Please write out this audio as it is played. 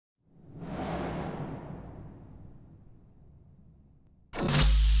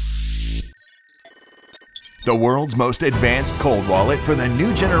the world's most advanced cold wallet for the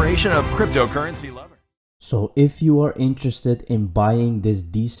new generation of cryptocurrency lovers. So if you are interested in buying this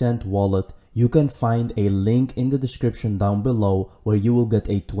decent wallet, you can find a link in the description down below where you will get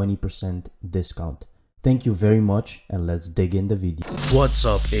a 20% discount. Thank you very much, and let's dig in the video. What's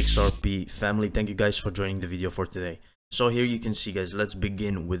up, XRP family? Thank you guys for joining the video for today. So here you can see, guys, let's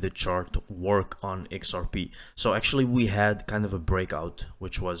begin with the chart work on XRP. So actually we had kind of a breakout,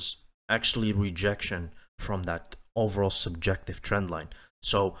 which was actually rejection from that overall subjective trend line.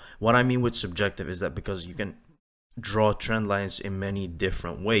 So what I mean with subjective is that because you can draw trend lines in many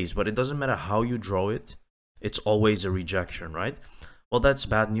different ways, but it doesn't matter how you draw it, it's always a rejection, right? Well, that's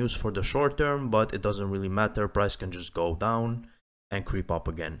bad news for the short term, but it doesn't really matter. Price can just go down and creep up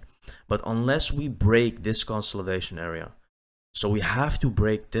again. But unless we break this consolidation area, so we have to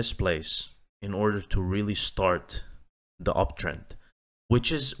break this place in order to really start the uptrend,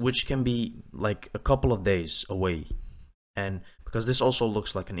 which can be like a couple of days away. And because this also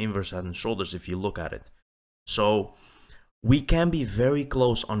looks like an inverse head and shoulders if you look at it. So we can be very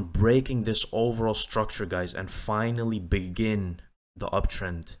close on breaking this overall structure, guys, and finally begin the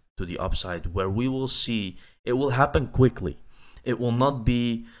uptrend to the upside, where we will see it will happen quickly. It will not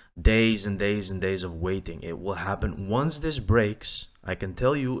be days and days and days of waiting. It will happen once this breaks. I can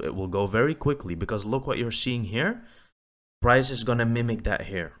tell you it will go very quickly, because look what you're seeing here. Price is gonna mimic that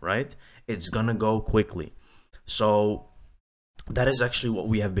here, right? It's gonna go quickly. So that is actually what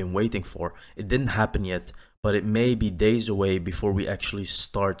we have been waiting for. It didn't happen yet, but it may be days away before we actually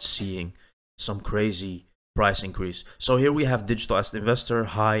start seeing some crazy price increase. So here we have digital asset investor.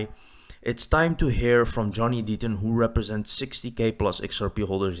 Hi, it's time to hear from Johnny Deaton, who represents 60k plus XRP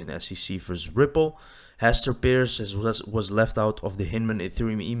holders in SEC versus Ripple. Hester Pierce was left out of the Hinman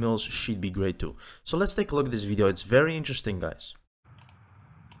Ethereum emails. She'd be great too. So let's take a look at this video. It's very interesting, guys.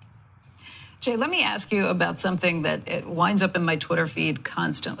 Jay, let me ask you about something that it winds up in my Twitter feed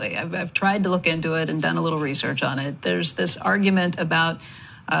constantly. I've tried to look into it and done a little research on it. There's this argument about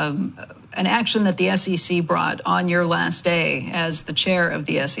an action that the SEC brought on your last day as the chair of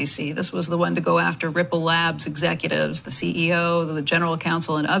the SEC. This was the one to go after Ripple Labs executives, the CEO, the general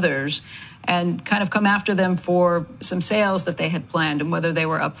counsel, and others, and kind of come after them for some sales that they had planned and whether they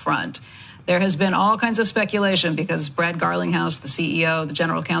were upfront. There has been all kinds of speculation because Brad Garlinghouse, the CEO, the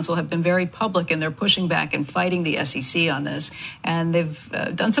general counsel, have been very public in their pushing back and fighting the SEC on this. And they've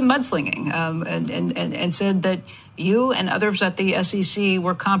done some mudslinging and said that you and others at the SEC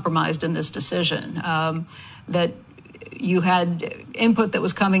were compromised in this decision, that you had input that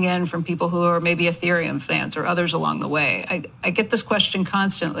was coming in from people who are maybe Ethereum fans or others along the way. I get this question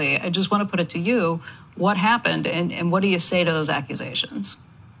constantly. I just want to put it to you. What happened, and what do you say to those accusations?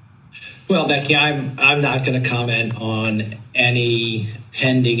 Well, Becky, I'm not going to comment on any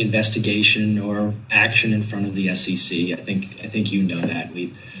pending investigation or action in front of the SEC. I think you know that.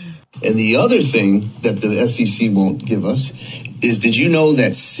 And the other thing that the SEC won't give us is, did you know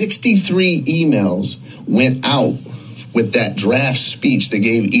that 63 emails went out with that draft speech that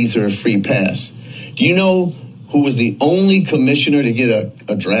gave Ether a free pass? Do you know who was the only commissioner to get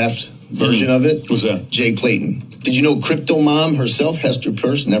a draft version of it? Who's that? Jay Clayton. Did you know Crypto Mom herself, Hester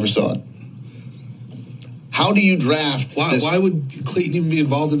Pierce, never saw it? How do you draft? Why would Clayton even be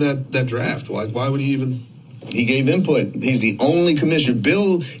involved in that draft? Why would he even? He gave input. He's the only commissioner.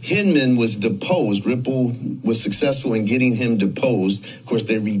 Bill Hinman was deposed. Ripple was successful in getting him deposed. Of course,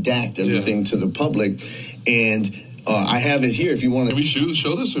 they redact everything to the public. And I have it here if you want to. Can we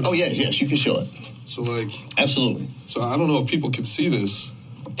show this? Or oh, yes, you can show it. So, like. Absolutely. So, I don't know if people can see this.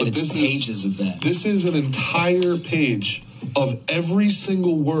 But and it's pages of that. This is an entire page of every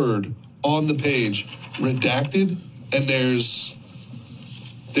single word on the page redacted, and there's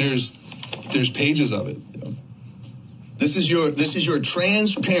pages of it. This is your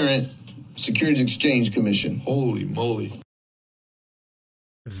transparent Securities Exchange Commission. Holy moly.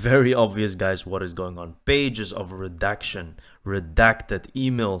 Very obvious, guys, what is going on. Pages of redacted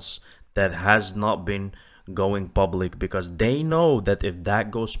emails that has not been going public, because they know that if that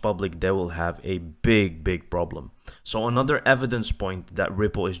goes public, they will have a big problem. So another evidence point that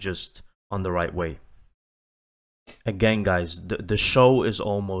Ripple is just on the right way. Again, guys, the show is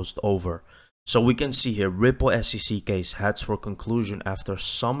almost over. So we can see here, Ripple SEC case heads for conclusion after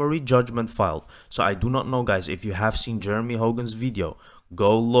summary judgment filed. So I do not know, guys, if you have seen Jeremy Hogan's video,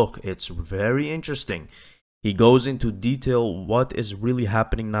 go look. It's very interesting. He goes into detail what is really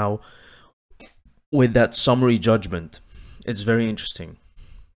happening now with that summary judgment. It's very interesting.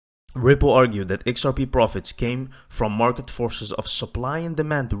 Ripple argued that XRP profits came from market forces of supply and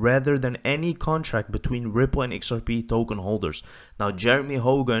demand rather than any contract between Ripple and XRP token holders. Now, Jeremy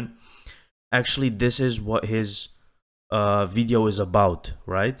Hogan Actually, this is what his video is about,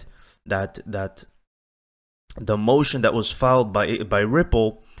 right? That the motion that was filed by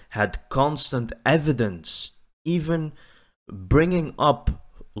Ripple had constant evidence, even bringing up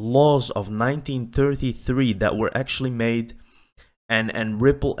laws of 1933 that were actually made, and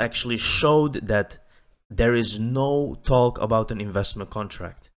Ripple actually showed that there is no talk about an investment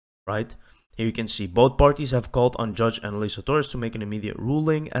contract, right? Here you can see both parties have called on Judge Annalisa Torres to make an immediate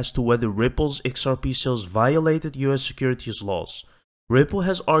ruling as to whether Ripple's XRP sales violated US securities laws. Ripple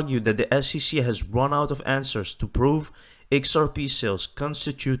has argued that the SEC has run out of answers to prove XRP sales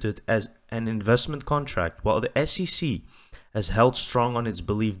constituted as an investment contract, while the SEC has held strong on its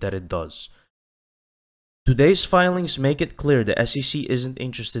belief that it does. Today's filings make it clear the SEC isn't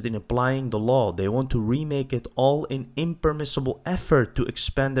interested in applying the law. They want to remake it all in impermissible effort to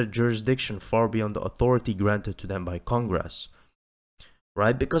expand their jurisdiction far beyond the authority granted to them by Congress.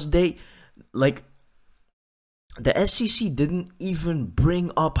 Right? Because they, like, the SEC didn't even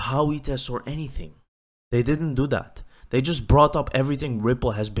bring up Howey tests or anything. They didn't do that. They just brought up everything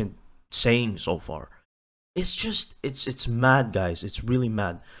Ripple has been saying so far. It's just, it's mad, guys. It's really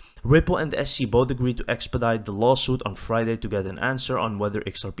mad. Ripple and the SEC both agreed to expedite the lawsuit on Friday to get an answer on whether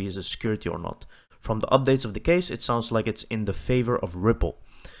XRP is a security or not. From the updates of the case, it sounds like it's in the favor of Ripple.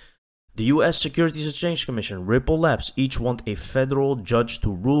 The US Securities Exchange Commission, Ripple Labs, each want a federal judge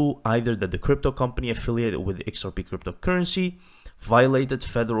to rule either that the crypto company affiliated with the XRP cryptocurrency violated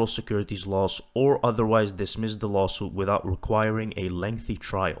federal securities laws or otherwise dismiss the lawsuit without requiring a lengthy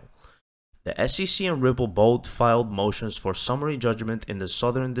trial. The SEC and Ripple both filed motions for summary judgment in the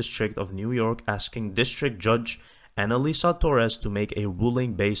Southern District of New York, asking District Judge Annalisa Torres to make a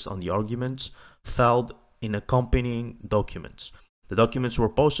ruling based on the arguments filed in accompanying documents. The documents were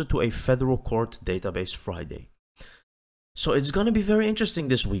posted to a federal court database Friday. So it's going to be very interesting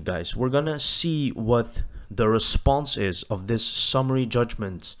this week, guys. We're going to see what the response is of this summary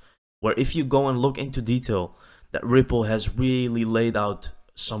judgment, where if you go and look into detail, that Ripple has really laid out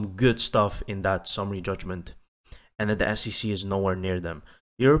some good stuff in that summary judgment, and that the SEC is nowhere near them.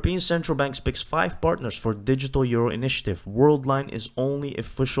 European Central Bank picks 5 partners for Digital Euro Initiative. Worldline is only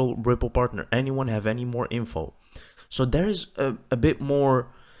official Ripple partner. Anyone have any more info? So there is a bit more.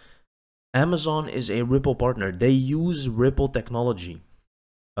 Amazon is a Ripple partner. They use Ripple technology.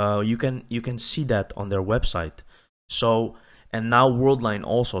 You can see that on their website. So, and now Worldline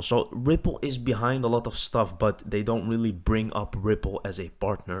also. So Ripple is behind a lot of stuff, but they don't really bring up Ripple as a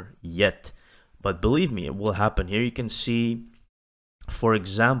partner yet. But believe me, it will happen. Here you can see, for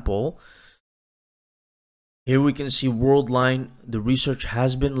example, here we can see Worldline. The research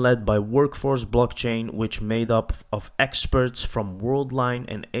has been led by Workforce Blockchain, which made up of experts from Worldline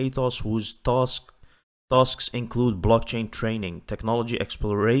and Atos, whose tasks include blockchain training, technology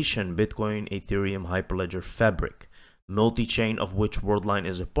exploration, Bitcoin, Ethereum, Hyperledger, Fabric, multi-chain, of which Worldline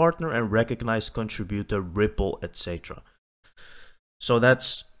is a partner, and recognized contributor Ripple, etc. So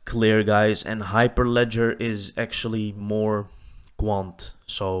that's clear, guys. And Hyperledger is actually more quant.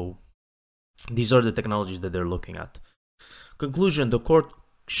 So these are the technologies that they're looking at. Conclusion: the court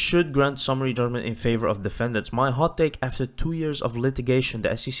should grant summary judgment in favor of defendants. My hot take: after 2 years of litigation,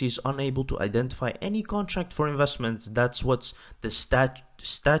 the SEC is unable to identify any contract for investments. That's what the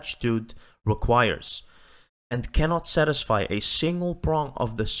statute requires, and cannot satisfy a single prong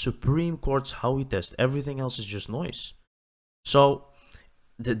of the Supreme Court's Howey test. Everything else is just noise. So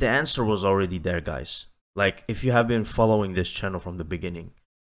the answer was already there, guys. Like, if you have been following this channel from the beginning,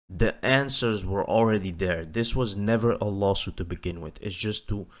 the answers were already there. This was never a lawsuit to begin with. It's just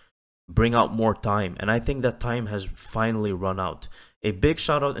to bring out more time, and I think that time has finally run out. A big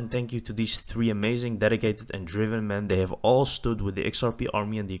shout out and thank you to these 3 amazing, dedicated and driven men. They have all stood with the XRP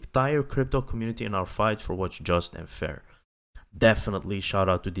army and the entire crypto community in our fight for what's just and fair. Definitely shout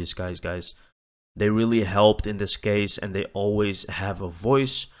out to these guys. They really helped in this case, and they always have a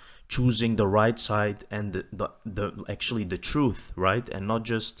voice, choosing the right side and actually the truth, right? And not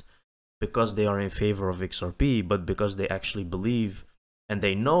just because they are in favor of XRP, but because they actually believe and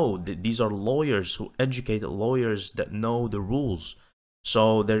they know that these are lawyers, who educated lawyers that know the rules.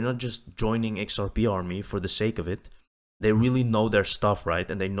 So they're not just joining XRP army for the sake of it. They really know their stuff, right?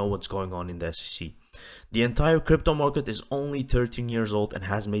 And they know what's going on in the SEC. The entire crypto market is only 13 years old and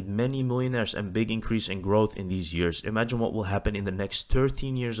has made many millionaires and big increase in growth in these years. Imagine what will happen in the next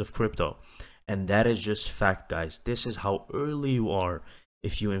 13 years of crypto. And that is just fact, guys. This is how early you are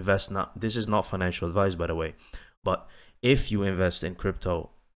if you invest. Now, this is not financial advice, by the way, but if you invest in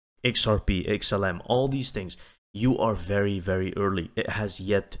crypto, XRP, XLM, all these things, you are very, very early. It has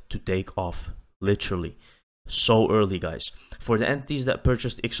yet to take off, literally. So early, guys. For the entities that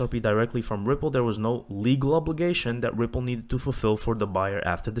purchased XRP directly from Ripple, there was no legal obligation that Ripple needed to fulfill for the buyer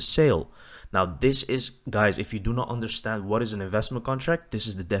after the sale. Now, this is, guys, if you do not understand what is an investment contract, this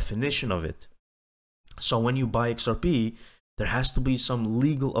is the definition of it. So when you buy XRP, there has to be some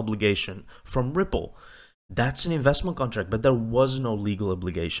legal obligation from Ripple. That's an investment contract, but there was no legal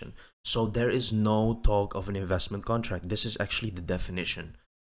obligation. So there is no talk of an investment contract. This is actually the definition.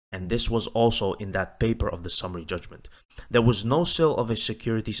 And this was also in that paper of the summary judgment. There was no sale of a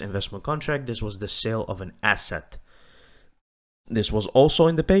securities investment contract. This was the sale of an asset. This was also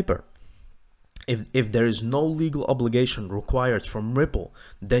in the paper. If there is no legal obligation required from Ripple,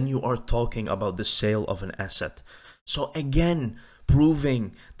 then you are talking about the sale of an asset. So again,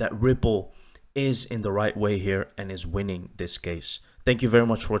 proving that Ripple is in the right way here and is winning this case. Thank you very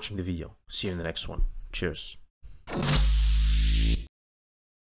much for watching the video. See you in the next one. Cheers.